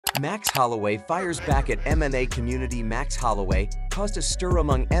Max Holloway fires back at MMA community. Max Holloway caused a stir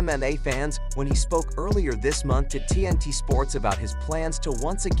among MMA fans when he spoke earlier this month to TNT Sports about his plans to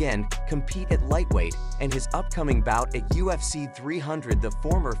once again compete at lightweight and his upcoming bout at UFC 300. The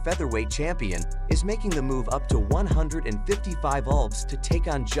former featherweight champion is making the move up to 155 ulbs to take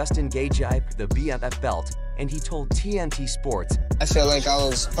on Justin Gaethje, the BMF belt, and he told TNT Sports, "I feel like I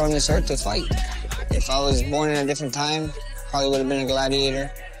was put on this earth to fight. If I was born in a different time, probably would have been a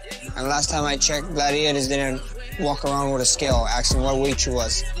gladiator. And last time I checked, gladiators didn't walk around with a scale asking what weight you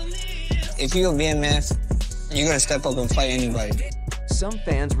was. If you're a BMF, you're gonna step up and fight anybody." Some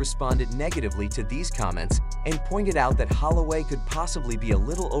fans responded negatively to these comments and pointed out that Holloway could possibly be a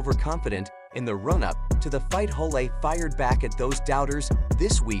little overconfident in the run-up to the fight. Holloway fired back at those doubters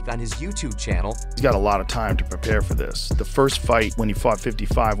this week on his YouTube channel. He's got a lot of time to prepare for this. The first fight when he fought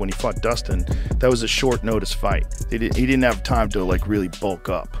 55, when he fought Dustin, that was a short notice fight. He didn't have time to like really bulk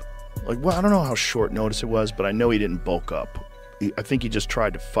up. Well, I don't know how short notice it was, but I know he didn't bulk up. I think he just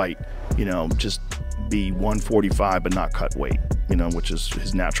tried to fight, just be 145 but not cut weight, which is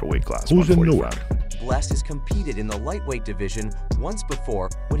his natural weight class. Who's in Newark? Blessed has competed in the lightweight division once before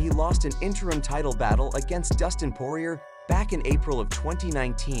when he lost an interim title battle against Dustin Poirier back in April of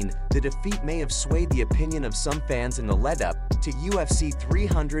 2019. The defeat may have swayed the opinion of some fans in the lead-up to UFC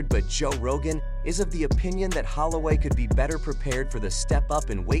 300, but Joe Rogan is of the opinion that Holloway could be better prepared for the step up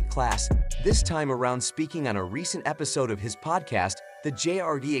in weight class this time around. Speaking on a recent episode of his podcast, The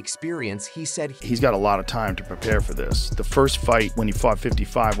JRD Experience, he said he's got a lot of time to prepare for this. The first fight when he fought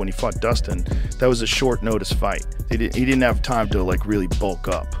 55, when he fought Dustin, that was a short notice fight. He didn't have time to like really bulk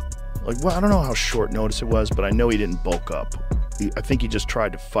up. Well, I don't know how short notice it was, but I know he didn't bulk up. I think he just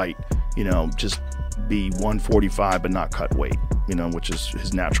tried to fight, just be 145 but not cut weight, which is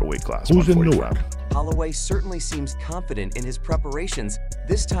his natural weight class. Who's in Newark? Holloway certainly seems confident in his preparations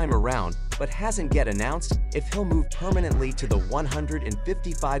this time around, but hasn't yet announced if he'll move permanently to the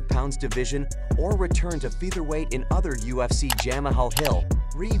 155 pounds division or return to featherweight in other UFC. Jamal Hill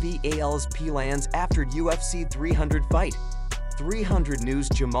reveals plans after UFC 300 fight. 300 News.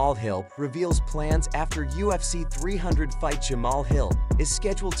 Jamal Hill reveals plans after UFC 300 fight. Jamal Hill is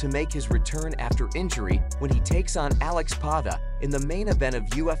scheduled to make his return after injury when he takes on Alex Pava in the main event of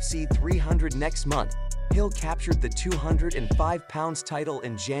UFC 300 next month. Hill captured the 205 pounds title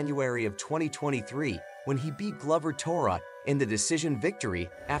in January of 2023 when he beat Glover Tora in the decision victory.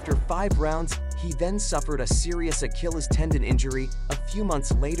 After 5 rounds, he then suffered a serious Achilles tendon injury. A few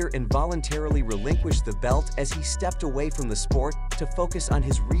months later, and voluntarily relinquished the belt as he stepped away from the sport to focus on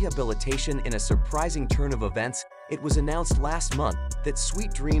his rehabilitation. In a surprising turn of events, it was announced last month that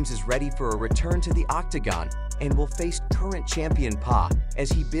Sweet Dreams is ready for a return to the octagon and will face current champion Pa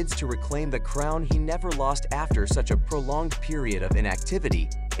as he bids to reclaim the crown he never lost after such a prolonged period of inactivity.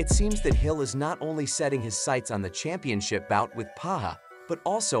 It seems that Hill is not only setting his sights on the championship bout with Paha, but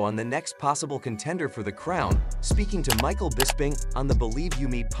also on the next possible contender for the crown. Speaking to Michael Bisping on the Believe You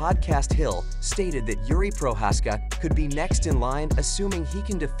Me podcast, Hill stated that Yuri Prohaska could be next in line, assuming he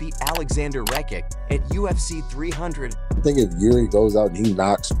can defeat Alexander Rakic at UFC 300. I think if Yuri goes out and he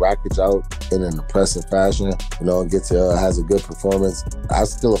knocks Rakic out in an impressive fashion, and gets has a good performance,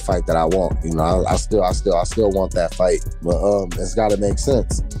 that's still a fight that I want. I still want that fight, but it's got to make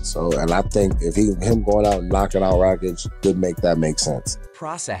sense. So, and I think if him going out and knocking out Rakic could make that make sense.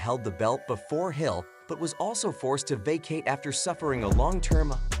 Prasa held the belt before Hill, but was also forced to vacate after suffering a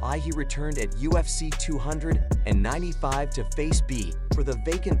long-term eye. He returned at UFC 295 to face B for the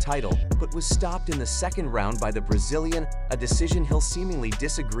vacant title, but was stopped in the second round by the Brazilian, a decision Hill seemingly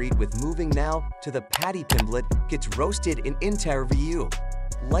disagreed with. Moving now to the Patty Pimblett gets roasted in interview.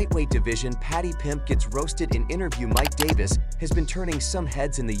 Lightweight division. Patty Pimp gets roasted in interview. Mike Davis has been turning some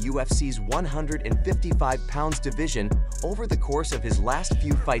heads in the UFC's 155 pounds division over the course of his last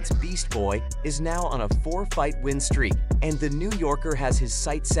few fights. Beast Boy is now on a 4-fight win streak, and the New Yorker has his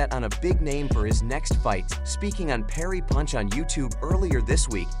sights set on a big name for his next fight. Speaking on Perry Punch on YouTube earlier this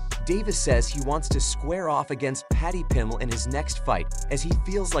week, Davis says he wants to square off against Patty Pimblett in his next fight, as he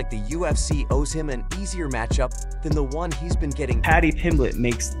feels like the UFC owes him an easier matchup than the one he's been getting. Patty Pimblett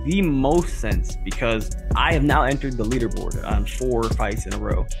makes the most sense because I have now entered the leaderboard on 4 fights in a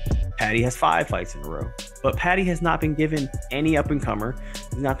row. Patty has 5 fights in a row, but Patty has not been given any up-and-comer.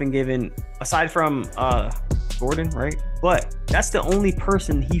 He's not been given, aside from Gordon, right? But that's the only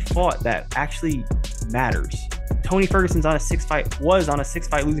person he fought that actually matters. Tony Ferguson's on a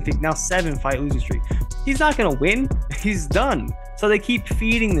 6-fight losing streak, now 7-fight losing streak. He's not gonna win. He's done. So they keep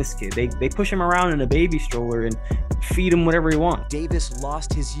feeding this kid. They push him around in a baby stroller, and feed him whatever he wants. Davis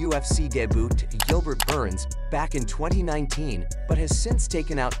lost his UFC debut to Gilbert Burns back in 2019, but has since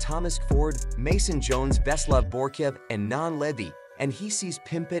taken out Thomas Ford, Mason Jones, Veslav Borkiev, and Nan Levy, and he sees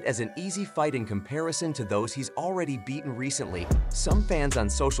Pimblett as an easy fight in comparison to those he's already beaten recently. Some fans on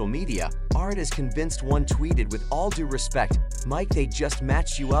social media aren't as convinced. One tweeted, "With all due respect, Mike, they just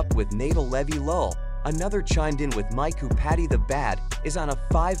matched you up with Nickal Levy lol." Another chimed in with Mike, who Patty the Bad is on a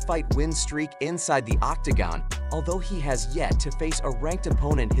 5-fight win streak inside the octagon, although he has yet to face a ranked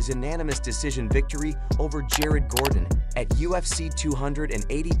opponent. His unanimous decision victory over Jared Gordon at UFC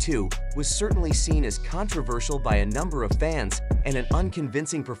 282 was certainly seen as controversial by a number of fans, and an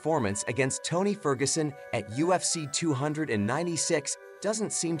unconvincing performance against Tony Ferguson at UFC 296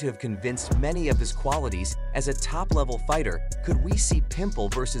 doesn't seem to have convinced many of his qualities as a top-level fighter. Could we see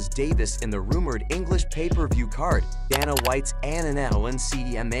Pimblett versus Davis in the rumored English pay-per-view card? Dana White's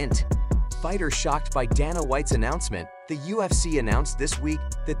announcement. Fighter shocked by Dana White's announcement. The UFC announced this week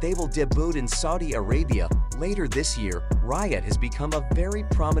that they will debut in Saudi Arabia later this year. Riot has become a very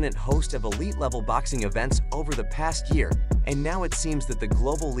prominent host of elite-level boxing events over the past year, and now it seems that the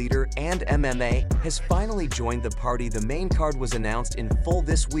global leader and MMA has finally joined the party. The main card was announced in full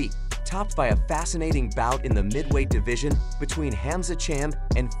this week, topped by a fascinating bout in the midweight division between Hamza Chamb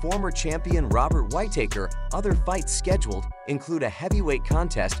and former champion Robert Whittaker. Other fights scheduled include a heavyweight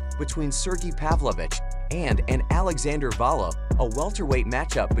contest between Sergey Pavlovich and Alexander Volov, a welterweight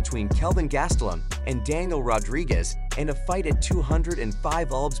matchup between Kelvin Gastelum and Daniel Rodriguez, and a fight at 205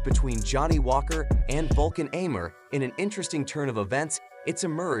 lbs between Johnny Walker and Volkan Amer. In an interesting turn of events, it's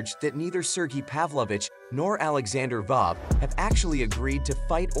emerged that neither Sergey Pavlovich nor Alexander Volov have actually agreed to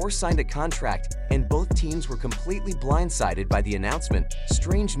fight or signed a contract, and both teams were completely blindsided by the announcement.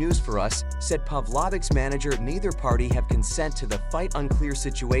 "Strange news for us," said Pavlovich's manager. "Neither party have consent to the fight." Unclear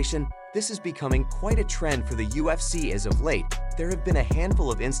situation. This is becoming quite a trend for the UFC as of late. There have been a handful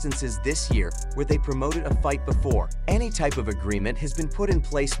of instances this year where they promoted a fight before any type of agreement has been put in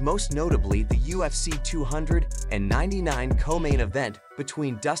place, most notably the UFC 299 co-main event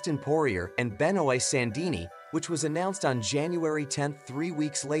between Dustin Poirier and Benoit Sandini, which was announced on January 10th. 3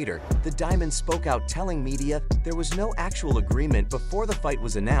 weeks later, the Diamond spoke out telling media there was no actual agreement before the fight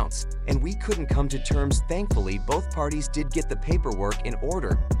was announced, and we couldn't come to terms. Thankfully, both parties did get the paperwork in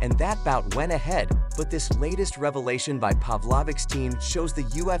order, and that bout went ahead. But this latest revelation by Pavlovich's team shows the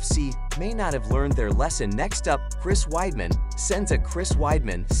UFC may not have learned their lesson. Next up, Chris Weidman sends a Chris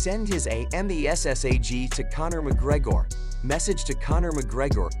Weidman send his message to Conor McGregor. Message to Conor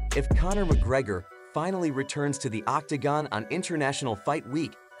McGregor: if Conor McGregor finally returns to the octagon on International Fight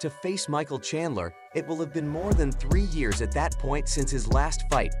Week to face Michael Chandler, it will have been more than 3 years at that point since his last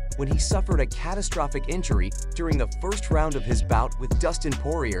fight, when he suffered a catastrophic injury during the first round of his bout with Dustin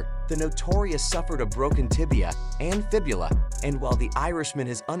Poirier. The Notorious suffered a broken tibia and fibula, and while the Irishman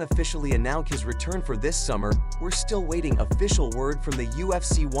has unofficially announced his return for this summer, we're still waiting official word from the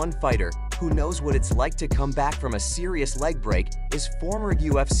UFC. One fighter who knows what it's like to come back from a serious leg break is former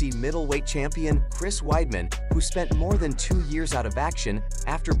UFC middleweight champion Chris Weidman, who spent more than 2 years out of action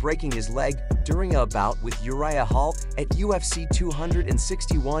after breaking his leg during a bout with Uriah Hall at UFC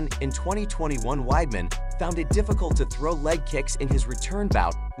 261 in 2021. Weidman found it difficult to throw leg kicks in his return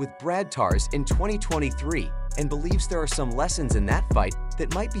bout with Brad Tars in 2023, and believes there are some lessons in that fight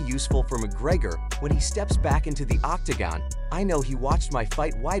that might be useful for McGregor when he steps back into the octagon. "I know he watched my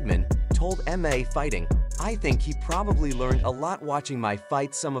fight," Weidman told MMA Fighting. "I think he probably learned a lot watching my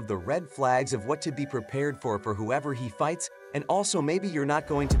fight, some of the red flags of what to be prepared for whoever he fights, and also maybe you're not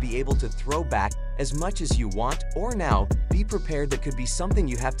going to be able to throw back as much as you want or now. Be prepared, that could be something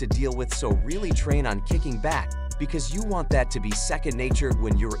you have to deal with, so really train on kicking back, because you want that to be second nature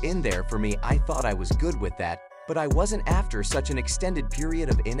when you're in there. For me, I thought I was good with that, but I wasn't after such an extended period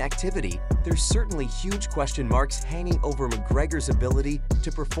of inactivity." There's certainly huge question marks hanging over McGregor's ability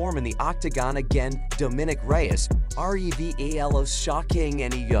to perform in the octagon again. Dominic Reyes, reveals shocking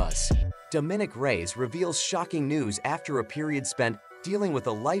news. Dominic Reyes reveals shocking news after a period spent dealing with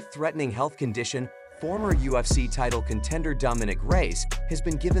a life-threatening health condition. Former UFC title contender Dominic Reyes has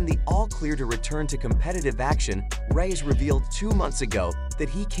been given the all-clear to return to competitive action. Reyes revealed 2 months ago that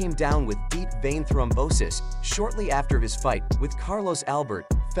he came down with deep vein thrombosis shortly after his fight with Carlos Albert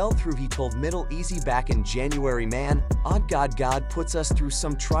fell through. He told Middle Easy back in January, "Man, odd God puts us through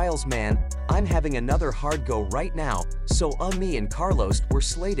some trials, man. I'm having another hard go right now. So me and Carlos were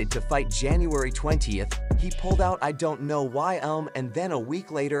slated to fight January 20th. He pulled out, I don't know why, and then a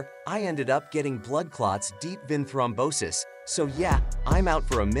week later, I ended up getting blood clots, deep vein thrombosis. So yeah, I'm out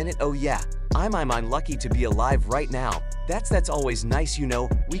for a minute. Oh yeah, I'm unlucky to be alive right now. That's always nice, you know.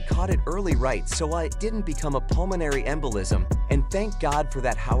 We caught it early right, so it didn't become a pulmonary embolism, and thank God for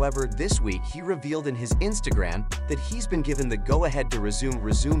that. However, this week he revealed in his Instagram that he's been given the go-ahead to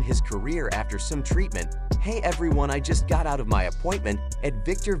resume his career after some treatment. Hey everyone, I just got out of my appointment at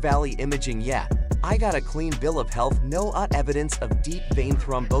Victor Valley Imaging. Yeah, I got a clean bill of health, no evidence of deep vein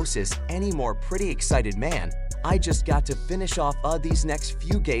thrombosis anymore. Pretty excited, man. I just got to finish off these next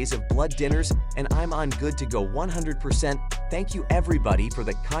few days of blood dinners, and I'm on good to go 100%. Thank you everybody for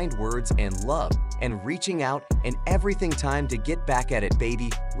the kind words and love and reaching out and everything. Time to get back at it,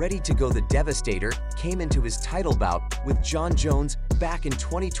 baby. Ready to go. The Devastator came into his title bout with Jon Jones back in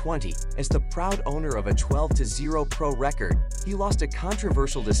 2020 as the proud owner of a 12-0 pro record. He lost a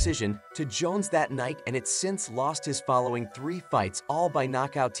controversial decision to Jones that night and it's since lost his following 3 fights, all by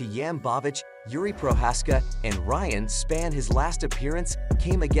knockout to Jan Bobic, Yuri Prohaska, and Ryan Spann. His last appearance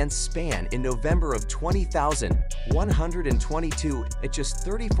came against Spann in November of 2022 at just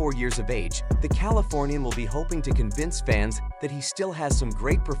 34 years of age. The Californian will be hoping to convince fans that he still has some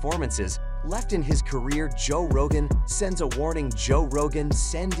great performances left in his career. Joe Rogan sends a warning. Joe Rogan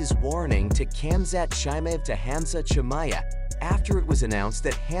send his warning to Khamzat Chimaev to Hamza Chimaev after it was announced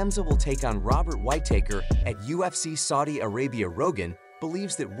that Hamza will take on Robert Whittaker at UFC Saudi Arabia. Rogan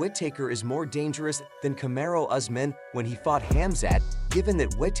believes that Whittaker is more dangerous than Kamaru Usman when he fought Khamzat, given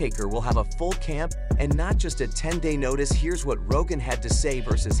that Whittaker will have a full camp and not just a 10-day notice. Here's what Rogan had to say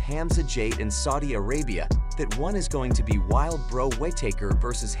versus Hamza Jade in Saudi Arabia. That one is going to be wild, bro. Whittaker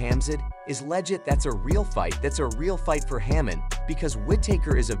versus Khamzat is legit. That's a real fight. That's a real fight for Hammond because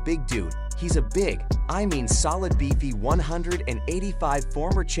Whittaker is a big dude. He's a big, I mean solid, beefy 185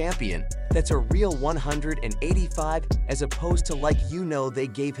 former champion. That's a real 185 as opposed to, like, you know, they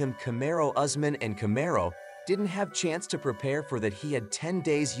gave him Kamaru Usman and Kamaru didn't have chance to prepare for that. He had 10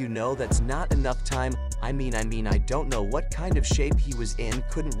 days, you know, that's not enough time. I mean, I don't know what kind of shape he was in,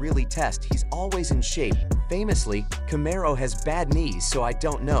 couldn't really test. He's always in shape. Famously, Kamaru has bad knees, so I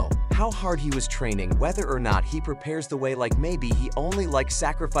don't know how hard he was training, whether or not he prepares the way, like maybe he only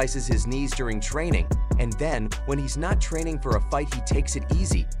sacrifices his knees during training. And then, when he's not training for a fight, he takes it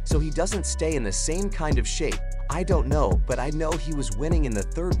easy, so he doesn't stay in the same kind of shape. I don't know, but I know he was winning in the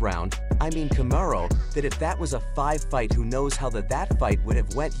 3rd round. I mean, Kamaru, that if that was a 5 fight, who knows how that fight would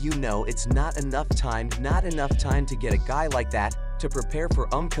have went. You know, it's not enough time to get a guy like that to prepare for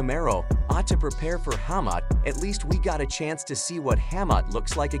Kamaru, to prepare for Hamad. At least we got a chance to see what Hamad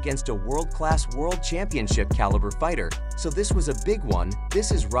looks like against a world-class, world championship caliber fighter. So this was a big one.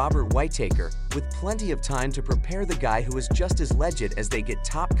 This is Robert Whittaker, with plenty of time to prepare. The guy who is just as legit as they get.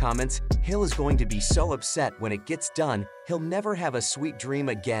 Top comments: Hill is going to be so upset when it gets done. He'll never have a sweet dream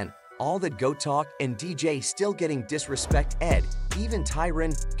again. All that goat talk and DJ still getting disrespect. Ed, even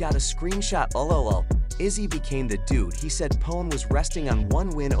Tyron got a screenshot. Lol. Izzy became the dude. He said Pone was resting on 1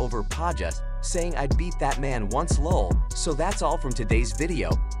 win over Pajas, saying I'd beat that man once. Lol. So that's all from today's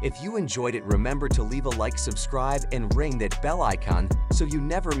video. If you enjoyed it, remember to leave a like, subscribe, and ring that bell icon so you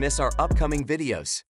never miss our upcoming videos.